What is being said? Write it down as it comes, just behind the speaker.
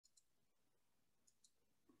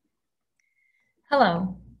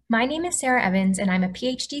Hello, my name is Sarah Evans, and I'm a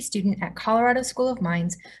PhD student at Colorado School of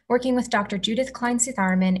Mines, working with Dr. Judith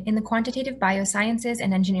Klein-Sutharman in the Quantitative Biosciences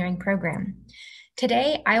and Engineering program.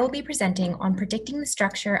 Today, I will be presenting on predicting the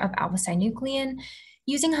structure of α-Synuclein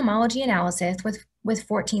using homology analysis with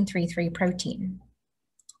 1433 protein.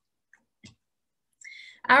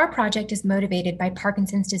 Our project is motivated by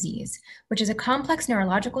Parkinson's disease, which is a complex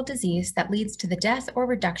neurological disease that leads to the death or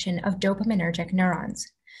reduction of dopaminergic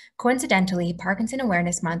neurons. Coincidentally, Parkinson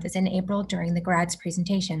Awareness Month is in April during the grads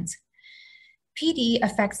presentations. PD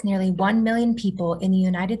affects nearly 1 million people in the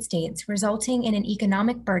United States, resulting in an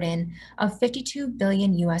economic burden of $52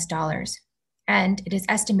 billion US. And it is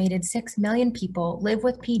estimated 6 million people live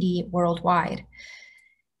with PD worldwide.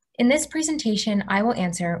 In this presentation, I will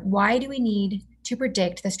answer why do we need to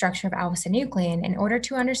predict the structure of α-Synuclein in order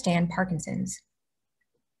to understand Parkinson's.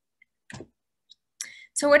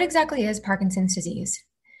 So what exactly is Parkinson's disease?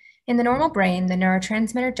 In the normal brain, the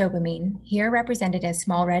neurotransmitter dopamine, here represented as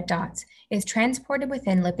small red dots, is transported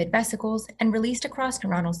within lipid vesicles and released across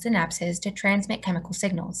neuronal synapses to transmit chemical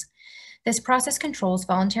signals. This process controls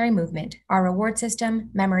voluntary movement, our reward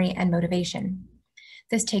system, memory, and motivation.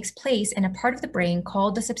 This takes place in a part of the brain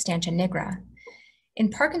called the substantia nigra.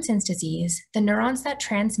 In Parkinson's disease, the neurons that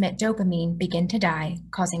transmit dopamine begin to die,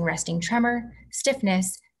 causing resting tremor,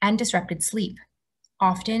 stiffness, and disrupted sleep.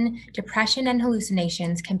 Often, depression and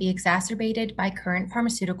hallucinations can be exacerbated by current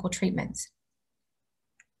pharmaceutical treatments.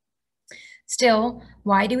 Still,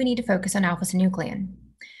 why do we need to focus on α-Synuclein?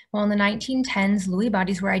 Well, in the 1910s, Lewy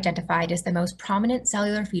bodies were identified as the most prominent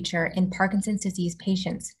cellular feature in Parkinson's disease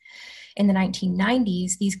patients. In the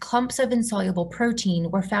 1990s, these clumps of insoluble protein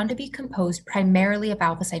were found to be composed primarily of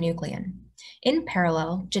α-Synuclein. In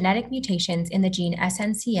parallel, genetic mutations in the gene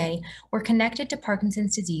SNCA were connected to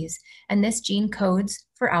Parkinson's disease, and this gene codes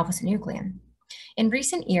for α-Synuclein. In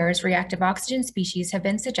recent years, reactive oxygen species have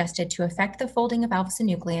been suggested to affect the folding of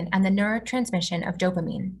α-Synuclein and the neurotransmission of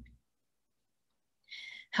dopamine.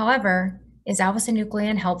 However, is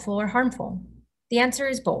α-Synuclein helpful or harmful? The answer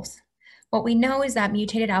is both. What we know is that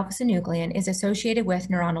mutated α-Synuclein is associated with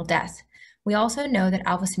neuronal death. We also know that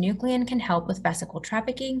α-Synuclein can help with vesicle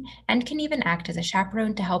trafficking and can even act as a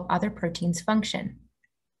chaperone to help other proteins function.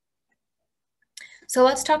 So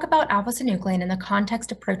let's talk about α-Synuclein in the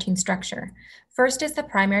context of protein structure. First is the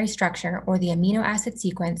primary structure, or the amino acid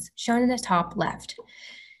sequence, shown in the top left.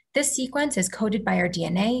 This sequence is coded by our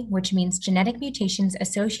DNA, which means genetic mutations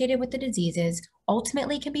associated with the diseases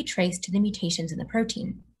ultimately can be traced to the mutations in the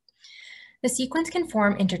protein. The sequence can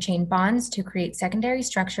form interchain bonds to create secondary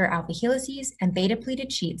structure alpha helices and beta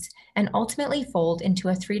pleated sheets, and ultimately fold into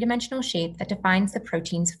a three-dimensional shape that defines the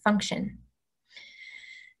protein's function.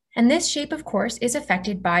 And this shape, of course, is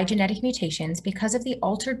affected by genetic mutations because of the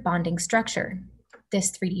altered bonding structure.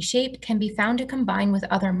 This 3D shape can be found to combine with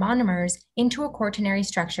other monomers into a quaternary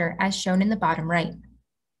structure, as shown in the bottom right.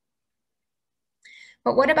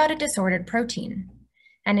 But what about a disordered protein?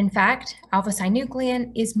 And in fact,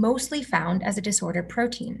 α-Synuclein is mostly found as a disordered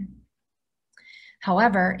protein.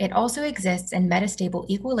 However, it also exists in metastable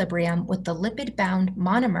equilibrium with the lipid-bound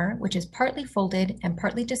monomer, which is partly folded and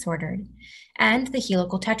partly disordered, and the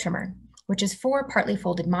helical tetramer, which is 4 partly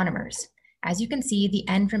folded monomers. As you can see, the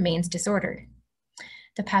end remains disordered.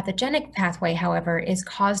 The pathogenic pathway, however, is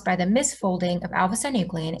caused by the misfolding of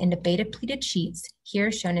α-Synuclein into beta-pleated sheets,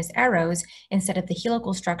 here shown as arrows, instead of the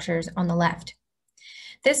helical structures on the left.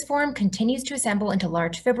 This form continues to assemble into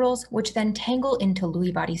large fibrils, which then tangle into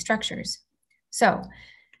Lewy body structures. So,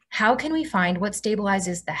 how can we find what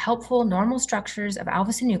stabilizes the helpful normal structures of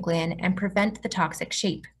α-Synuclein and prevent the toxic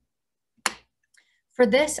shape? For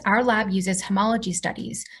this, our lab uses homology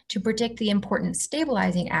studies to predict the important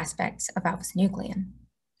stabilizing aspects of α-Synuclein.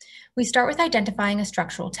 We start with identifying a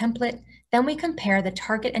structural template, then we compare the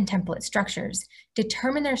target and template structures,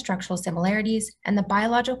 determine their structural similarities, and the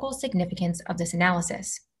biological significance of this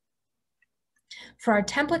analysis. For our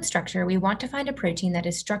template structure, we want to find a protein that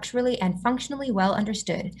is structurally and functionally well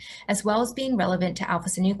understood, as well as being relevant to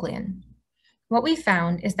α-Synuclein. What we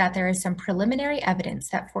found is that there is some preliminary evidence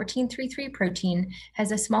that 1433 protein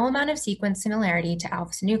has a small amount of sequence similarity to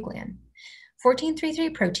α-Synuclein.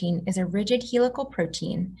 1433 protein is a rigid helical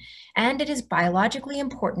protein, and it is biologically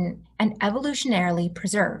important and evolutionarily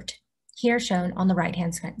preserved, here shown on the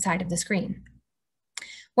right-hand side of the screen.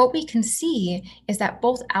 What we can see is that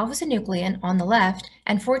both α-Synuclein on the left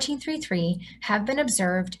and 1433 have been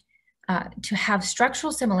observed to have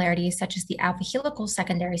structural similarities such as the alpha helical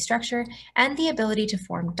secondary structure and the ability to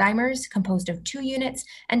form dimers composed of 2 units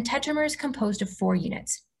and tetramers composed of 4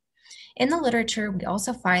 units. In the literature, we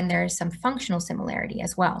also find there is some functional similarity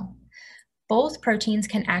as well. Both proteins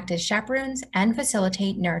can act as chaperones and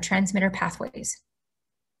facilitate neurotransmitter pathways.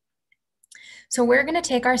 So we're going to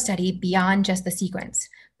take our study beyond just the sequence,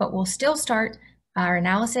 but we'll still start our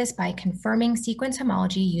analysis by confirming sequence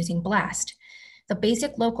homology using BLAST, the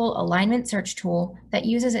basic local alignment search tool that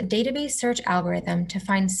uses a database search algorithm to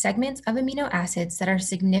find segments of amino acids that are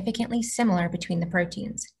significantly similar between the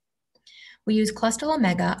proteins. We use Clustal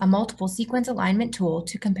Omega, a multiple sequence alignment tool,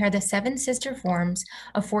 to compare the 7 sister forms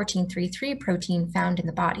of 1433 protein found in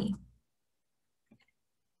the body.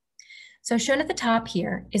 So shown at the top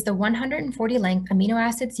here is the 140 length amino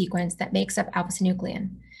acid sequence that makes up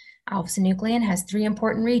α-Synuclein. Alpha-synuclein has 3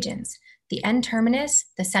 important regions: the N-terminus,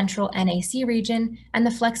 the central NAC region, and the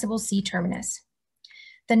flexible C-terminus.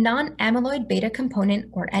 The non-amyloid beta component,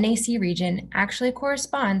 or NAC region, actually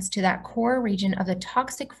corresponds to that core region of the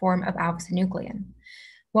toxic form of alpha-synuclein.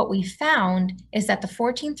 What we found is that the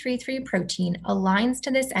 1433 protein aligns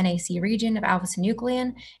to this NAC region of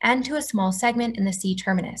alpha-synuclein and to a small segment in the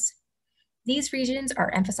C-terminus. These regions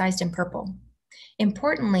are emphasized in purple.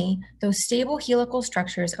 Importantly, those stable helical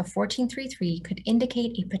structures of 1433 could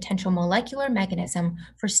indicate a potential molecular mechanism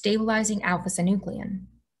for stabilizing alpha-synuclein.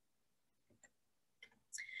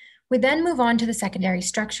 We then move on to the secondary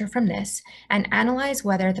structure from this and analyze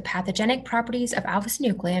whether the pathogenic properties of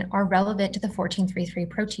alpha-synuclein are relevant to the 1433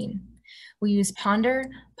 protein. We use Ponder,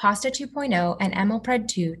 PASTA 2.0, and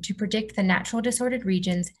MLPRED2 to predict the natural disordered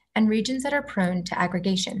regions and regions that are prone to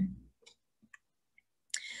aggregation.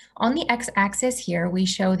 On the x-axis here, we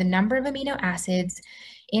show the number of amino acids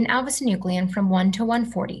in alpha-synuclein from 1 to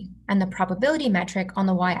 140, and the probability metric on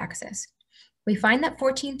the y-axis. We find that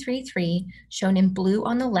 1433, shown in blue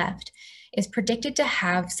on the left, is predicted to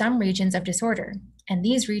have some regions of disorder, and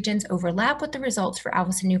these regions overlap with the results for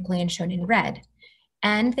alpha-synuclein shown in red,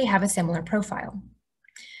 and they have a similar profile.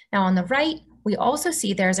 Now on the right, we also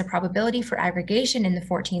see there is a probability for aggregation in the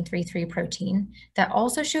 1433 protein that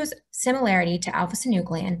also shows similarity to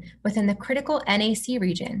alpha-synuclein within the critical NAC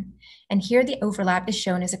region, and here the overlap is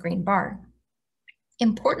shown as a green bar.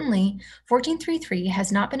 Importantly, 1433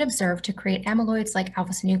 has not been observed to create amyloids like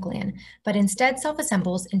alpha-synuclein, but instead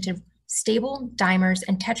self-assembles into stable dimers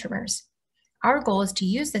and tetramers. Our goal is to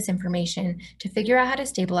use this information to figure out how to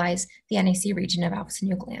stabilize the NAC region of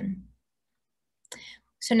alpha-synuclein.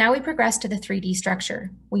 So now we progress to the 3D structure.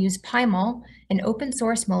 We use PyMol, an open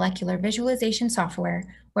source molecular visualization software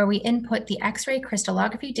where we input the X-ray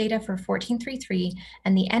crystallography data for 1433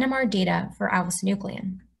 and the NMR data for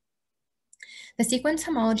alpha-synuclein. The sequence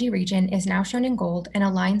homology region is now shown in gold and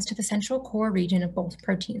aligns to the central core region of both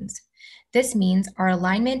proteins. This means our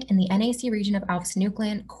alignment in the NAC region of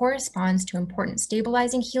alpha-synuclein corresponds to important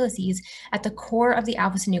stabilizing helices at the core of the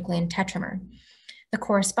alpha-synuclein tetramer. The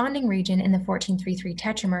corresponding region in the 1433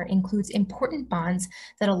 tetramer includes important bonds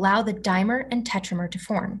that allow the dimer and tetramer to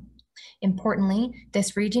form. Importantly,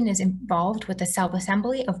 this region is involved with the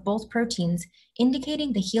self-assembly of both proteins,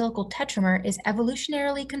 indicating the helical tetramer is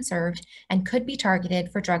evolutionarily conserved and could be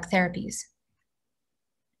targeted for drug therapies.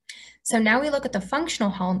 So now we look at the functional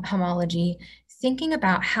homology, thinking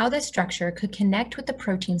about how this structure could connect with the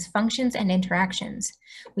protein's functions and interactions.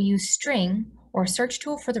 We use string, or search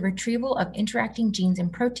tool for the retrieval of interacting genes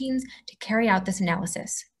and proteins, to carry out this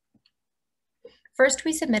analysis. First,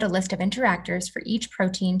 we submit a list of interactors for each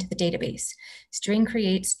protein to the database. String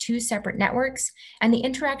creates 2 separate networks, and the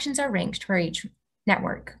interactions are ranked for each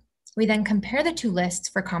network. We then compare the 2 lists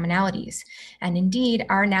for commonalities, and indeed,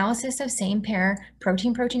 our analysis of same pair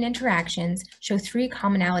protein-protein interactions show 3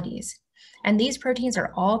 commonalities, and these proteins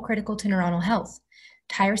are all critical to neuronal health.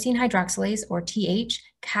 Tyrosine hydroxylase, or TH,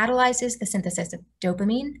 catalyzes the synthesis of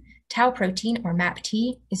dopamine. Tau protein, or MAPT,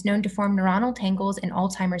 is known to form neuronal tangles in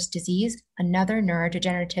Alzheimer's disease, another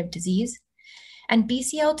neurodegenerative disease. And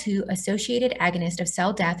BCL2, associated agonist of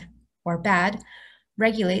cell death, or BAD,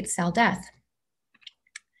 regulates cell death.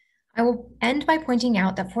 I will end by pointing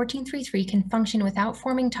out that 1433 can function without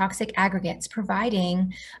forming toxic aggregates,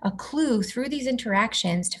 providing a clue through these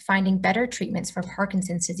interactions to finding better treatments for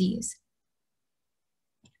Parkinson's disease.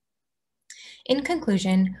 In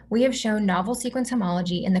conclusion, we have shown novel sequence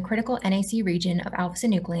homology in the critical NAC region of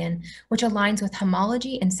alpha-synuclein, which aligns with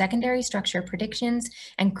homology in secondary structure predictions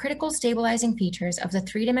and critical stabilizing features of the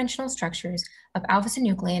 3-dimensional structures of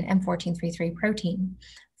alpha-synuclein and 1433 protein.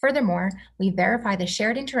 Furthermore, we verify the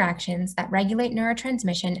shared interactions that regulate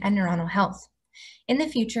neurotransmission and neuronal health. In the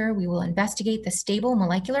future, we will investigate the stable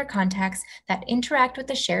molecular contacts that interact with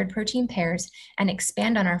the shared protein pairs and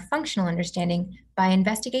expand on our functional understanding by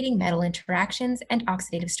investigating metal interactions and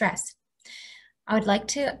oxidative stress. I would like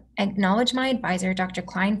to acknowledge my advisor, Dr.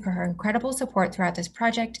 Klein, for her incredible support throughout this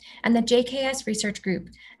project and the JKS Research Group,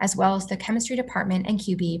 as well as the Chemistry Department and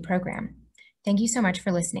QBE program. Thank you so much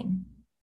for listening.